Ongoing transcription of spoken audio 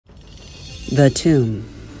The tomb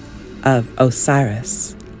of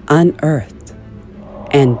Osiris unearthed,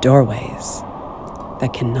 and doorways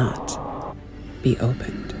that cannot be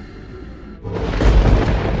opened.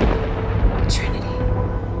 Trinity,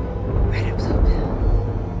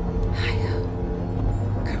 RedOrBluePill,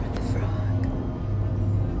 HiHoKermitTheFrog.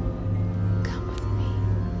 Come with me,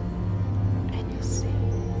 and you'll see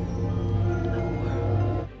a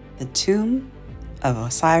world. The tomb of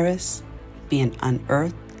Osiris being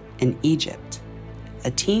unearthed in Egypt.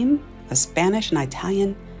 A team of Spanish and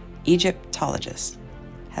Italian Egyptologists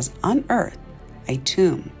has unearthed a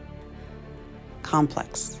tomb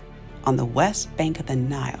complex on the west bank of the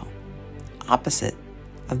Nile, opposite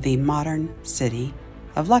of the modern city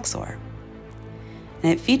of Luxor.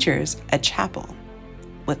 And it features a chapel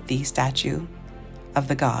with the statue of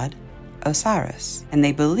the god Osiris. And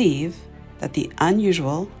they believe that the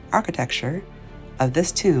unusual architecture of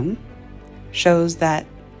this tomb shows that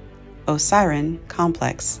Osirian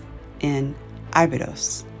complex in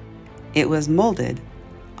Abydos. It was molded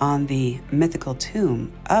on the mythical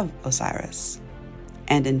tomb of Osiris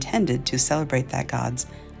and intended to celebrate that god's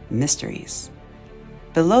mysteries.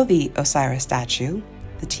 Below the Osiris statue,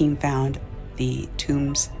 the team found the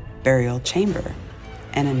tomb's burial chamber,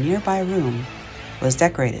 and a nearby room was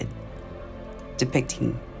decorated,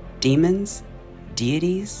 depicting demons,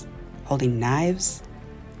 deities, holding knives,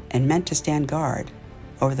 and meant to stand guard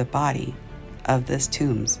over the body of this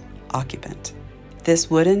tomb's occupant. This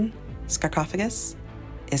wooden sarcophagus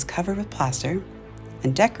is covered with plaster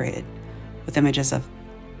and decorated with images of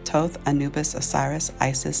Thoth, Anubis, Osiris,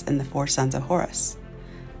 Isis, and the four sons of Horus.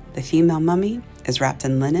 The female mummy is wrapped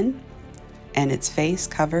in linen and its face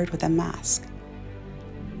covered with a mask,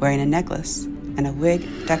 wearing a necklace and a wig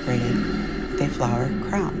decorated with a flower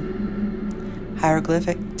crown.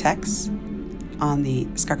 Hieroglyphic text on the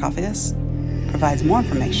sarcophagus provides more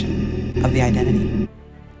information of the identity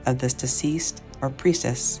of this deceased or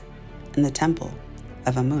priestess in the temple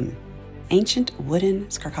of Amun. Ancient wooden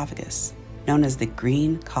sarcophagus, known as the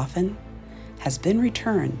Green Coffin, has been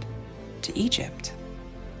returned to Egypt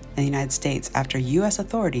in the United States after U.S.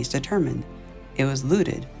 authorities determined it was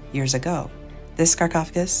looted years ago. This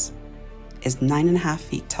sarcophagus is 9.5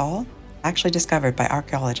 feet tall, actually discovered by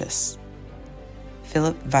archaeologists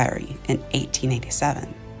Philip Viry in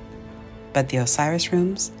 1887. But the Osiris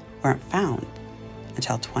rooms weren't found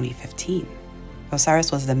until 2015. Osiris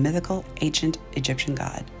was the mythical ancient Egyptian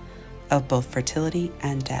god of both fertility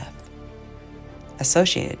and death,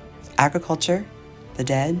 associated with agriculture, the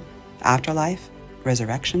dead, the afterlife,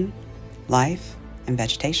 resurrection, life, and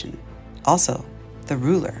vegetation. Also, the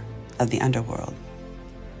ruler of the underworld,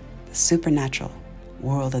 the supernatural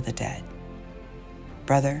world of the dead.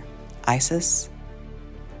 Brother Isis,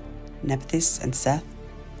 Nephthys and Seth,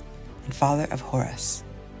 and father of Horus,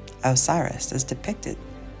 Osiris is depicted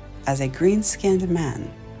as a green-skinned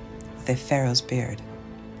man with a pharaoh's beard,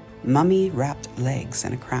 mummy-wrapped legs,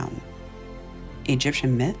 and a crown.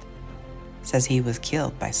 Egyptian myth says he was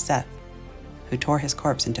killed by Seth, who tore his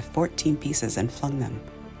corpse into 14 pieces and flung them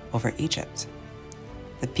over Egypt.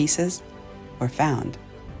 The pieces were found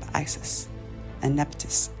by Isis and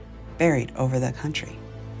Nephthys, buried over the country.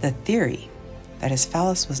 The theory that his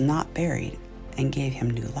phallus was not buried and gave him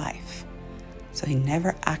new life, so he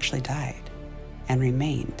never actually died and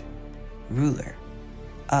remained ruler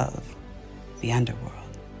of the underworld.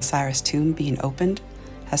 Osiris' tomb being opened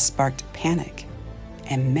has sparked panic,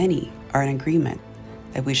 and many are in agreement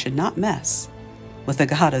that we should not mess with the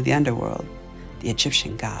god of the underworld, the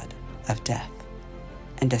Egyptian god of death,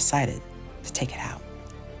 and decided to take it out.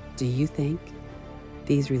 Do you think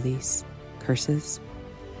these release curses?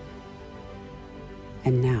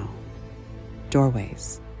 And now,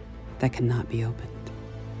 doorways that cannot be opened.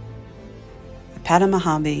 The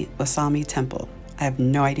Padamahabhi Wasami Temple, I have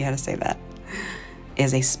no idea how to say that,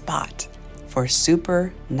 is a spot for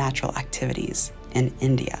supernatural activities in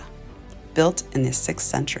India, built in the 6th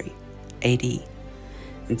century AD.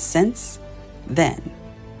 And since then,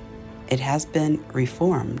 it has been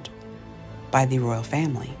reformed by the royal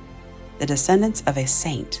family. The descendants of a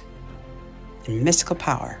saint and mystical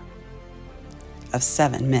power of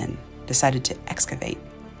 7 men decided to excavate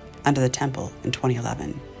under the temple in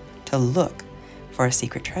 2011 to look for a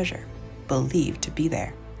secret treasure believed to be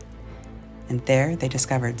there. And there they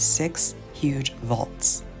discovered 6 huge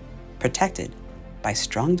vaults protected by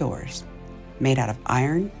strong doors made out of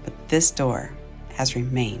iron, but this door has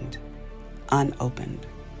remained unopened.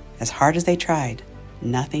 As hard as they tried,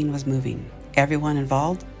 nothing was moving. Everyone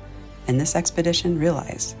involved in this expedition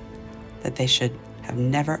realized that they should have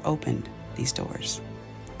never opened these doors.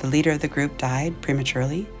 The leader of the group died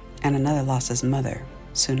prematurely, and another lost his mother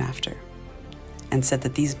soon after. and said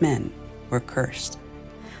that these men were cursed.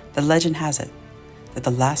 The legend has it that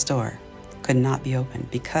the last door could not be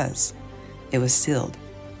opened because it was sealed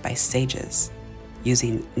by sages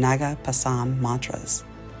using Naga Pasam mantras,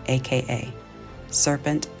 aka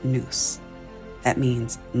serpent noose. That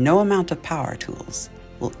means no amount of power tools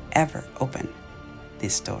will ever open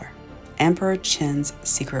this door. Emperor Qin's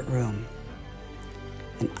secret room,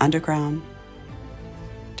 an underground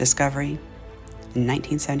discovery in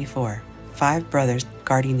 1974. 5 brothers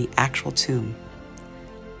guarding the actual tomb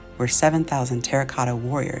were 7,000 terracotta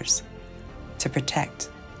warriors to protect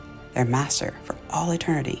their master for all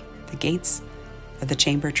eternity. The gates of the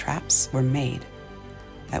chamber traps were made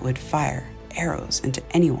that would fire arrows into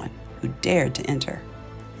anyone who dared to enter.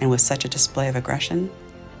 And with such a display of aggression,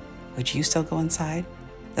 would you still go inside?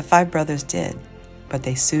 The 5 brothers did, but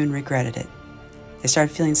they soon regretted it. They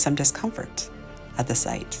started feeling some discomfort at the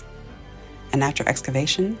sight. And after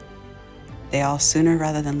excavation, they all sooner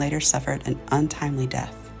rather than later suffered an untimely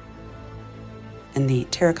death. In the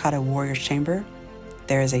terracotta warrior's chamber,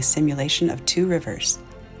 there is a simulation of 2 rivers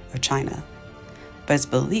of China, but it's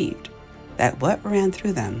believed that what ran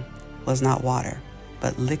through them was not water,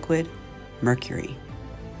 but liquid mercury,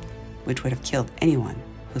 which would have killed anyone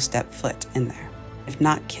who stepped foot in there. If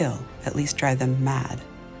not kill, at least drive them mad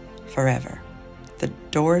forever. The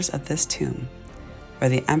doors of this tomb, where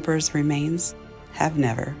the emperor's remains, have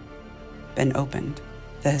never been opened.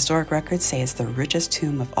 The historic records say it's the richest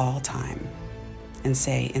tomb of all time, and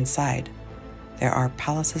say inside there are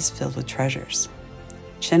palaces filled with treasures.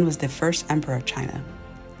 Qin was the first emperor of China.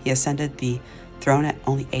 He ascended the throne at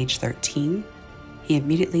only age 13. He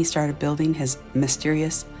immediately started building his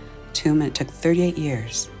mysterious tomb, and it took 38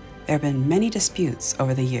 years. There have been many disputes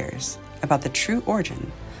over the years about the true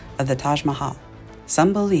origin of the Taj Mahal.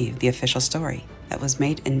 Some believe the official story that was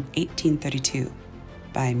made in 1832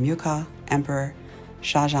 by Mughal Emperor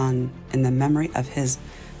Shah Jahan in the memory of his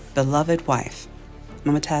beloved wife,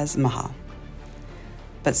 Mumtaz Mahal.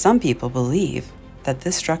 But some people believe that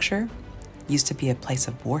this structure used to be a place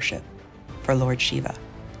of worship for Lord Shiva.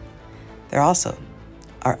 There also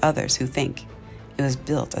are others who think it was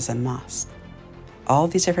built as a mosque. All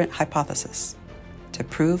these different hypotheses to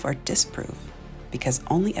prove or disprove, because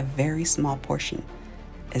only a very small portion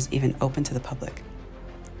is even open to the public.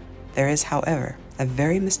 There is, however, a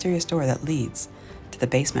very mysterious door that leads to the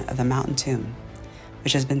basement of the mountain tomb,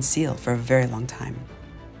 which has been sealed for a very long time.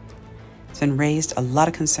 It's been raised a lot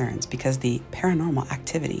of concerns because the paranormal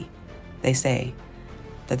activity, they say,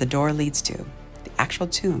 that the door leads to, the actual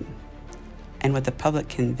tomb, and what the public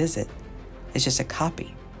can visit is just a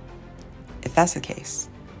copy. If that's the case,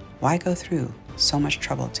 why go through so much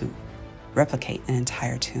trouble to replicate an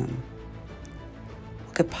entire tomb?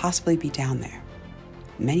 What could possibly be down there?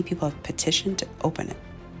 Many people have petitioned to open it,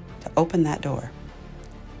 to open that door,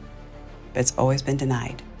 but it's always been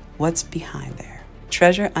denied. What's behind there?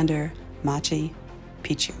 Treasure under Machu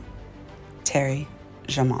Picchu. Thierry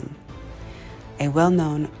Jamon, a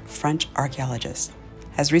well-known French archaeologist,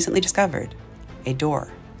 has recently discovered a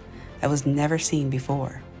door that was never seen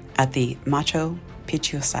before at the Machu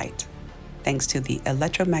Picchu site. Thanks to the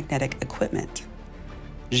electromagnetic equipment,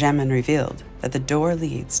 Jamon revealed that the door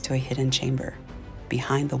leads to a hidden chamber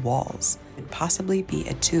behind the walls. It could possibly be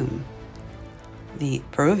a tomb. The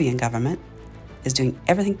Peruvian government is doing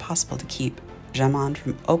everything possible to keep Jamon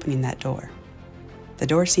from opening that door. The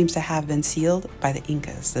door seems to have been sealed by the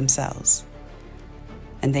Incas themselves,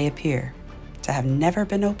 and they appear to have never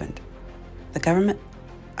been opened. The government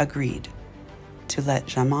agreed to let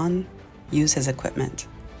Jamon use his equipment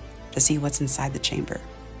to see what's inside the chamber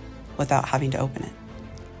without having to open it.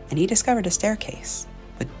 And he discovered a staircase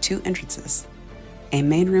with 2 entrances, a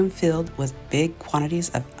main room filled with big quantities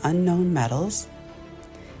of unknown metals,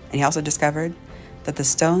 and he also discovered that the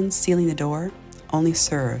stones sealing the door only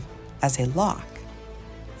serve as a lock,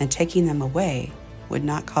 and taking them away would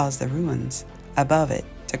not cause the ruins above it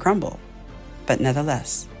to crumble. But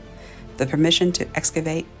nevertheless, the permission to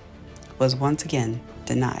excavate was once again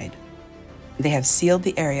denied. They have sealed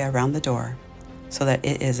the area around the door so that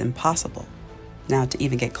it is impossible now to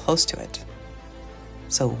even get close to it.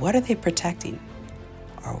 So what are they protecting?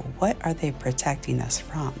 Or what are they protecting us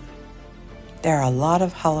from? There are a lot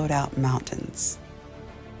of hollowed out mountains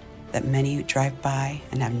that many drive by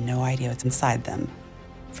and have no idea what's inside them.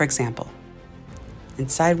 For example,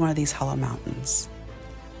 inside one of these hollow mountains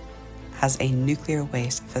has a nuclear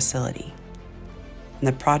waste facility. And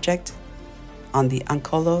the project on the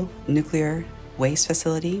Ancolo nuclear waste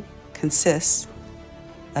facility consists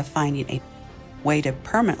of finding a way to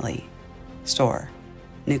permanently store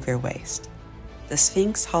nuclear waste. The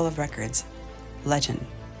Sphinx Hall of Records legend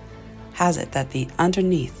has it that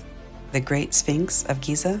underneath the Great Sphinx of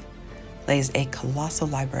Giza lays a colossal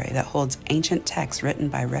library that holds ancient texts written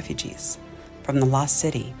by refugees from the lost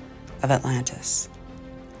city of Atlantis.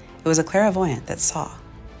 It was a clairvoyant that saw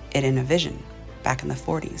it in a vision back in the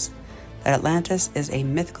 40s that Atlantis is a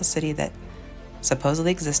mythical city that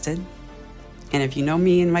supposedly existed. And if you know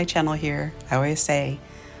me and my channel here, I always say,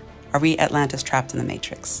 are we Atlantis trapped in the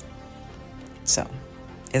Matrix? So,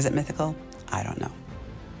 is it mythical? I don't know.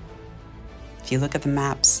 If you look at the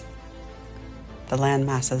maps, the land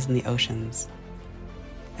masses and the oceans,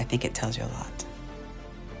 I think it tells you a lot.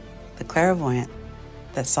 The clairvoyant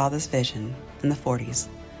that saw this vision in the 40s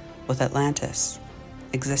with Atlantis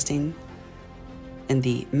existing in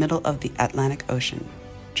the middle of the Atlantic Ocean,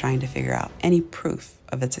 trying to figure out any proof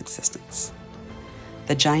of its existence.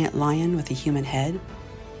 The giant lion with a human head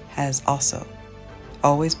has also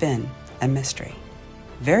always been a mystery.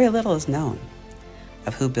 Very little is known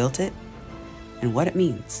of who built it and what it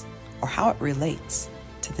means or how it relates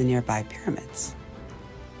to the nearby pyramids.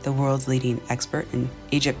 The world's leading expert in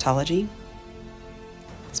Egyptology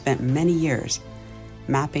spent many years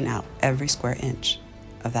mapping out every square inch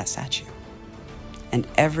of that statue and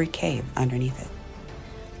every cave underneath it,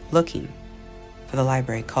 looking for the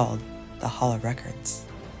library called the Hall of Records.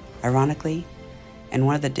 Ironically, in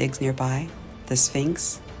one of the digs nearby, the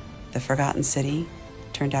Sphinx, the forgotten city,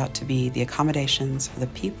 turned out to be the accommodations for the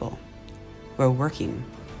people who were working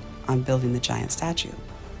on building the giant statue.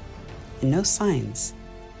 And no signs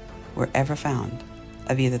were ever found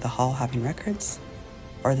of either the hall having records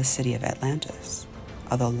or the city of Atlantis,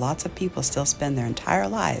 although lots of people still spend their entire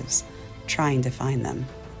lives trying to find them.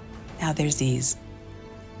 Now there's these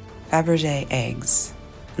Fabergé eggs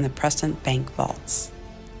in the Preston Bank vaults.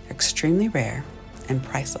 They're extremely rare and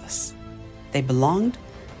priceless. They belonged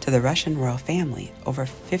to the Russian royal family. Over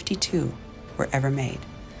 52 were ever made,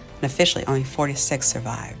 and officially only 46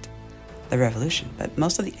 survived the revolution, but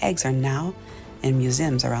most of the eggs are now in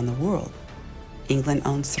museums around the world. England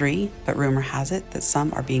owns 3, but rumor has it that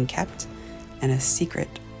some are being kept in a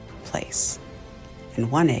secret place. And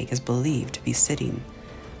one egg is believed to be sitting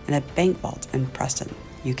in a bank vault in Preston,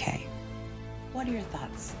 UK. What are your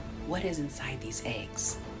thoughts? What is inside these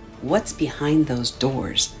eggs? What's behind those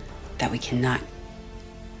doors that we cannot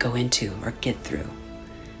go into or get through?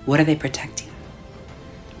 What are they protecting?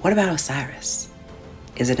 What about Osiris?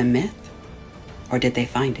 Is it a myth? Or did they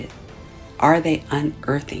find it? Are they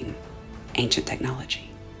unearthing ancient technology?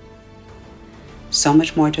 So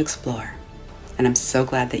much more to explore, and I'm so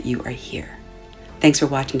glad that you are here. Thanks for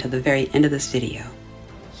watching to the very end of this video.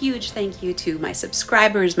 Huge thank you to my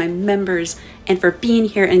subscribers, my members, and for being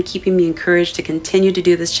here and keeping me encouraged to continue to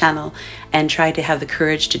do this channel and try to have the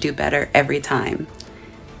courage to do better every time.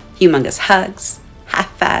 Humongous hugs, high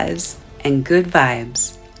fives, and good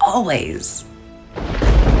vibes, always.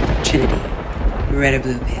 Trinity,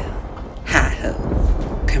 RedOrBluePill,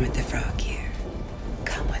 HiHoKermitTheFrogHere.